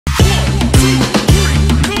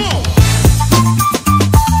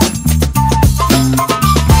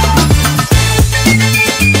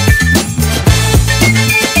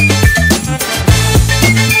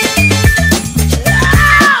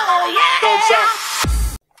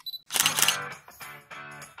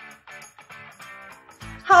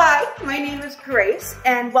my name is Grace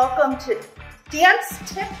and welcome to Dance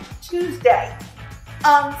Tip Tuesday.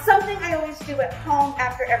 Something I always do at home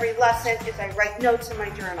after every lesson is I write notes in my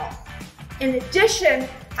journal. In addition,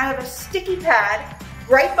 I have a sticky pad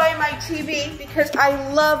right by my TV because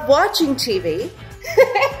I love watching TV.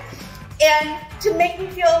 And to make me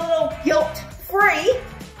feel a little guilt-free,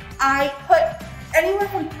 I put anywhere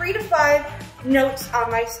from 3 to 5 notes on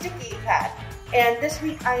my sticky pad. And this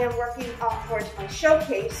week I am working towards my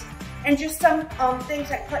showcase and just some things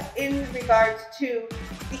I put in regards to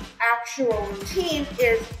the actual routine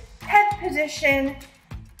is head position,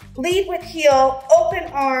 lead with heel, open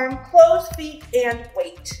arm, closed feet, and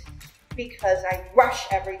weight. Because I rush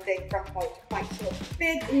everything from point to point. So a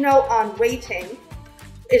big note on weighting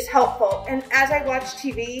is helpful. And as I watch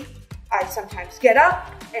TV, I sometimes get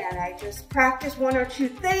up and I just practice 1 or 2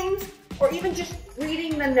 things, or even just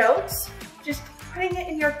reading the notes, just putting it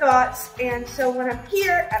in your thoughts. And so when I'm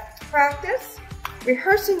here at practice,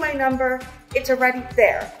 rehearsing my number, it's already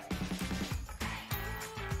there.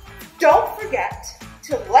 Don't forget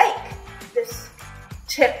to like this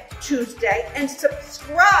Tip Tuesday and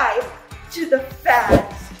subscribe to the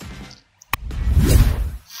Fads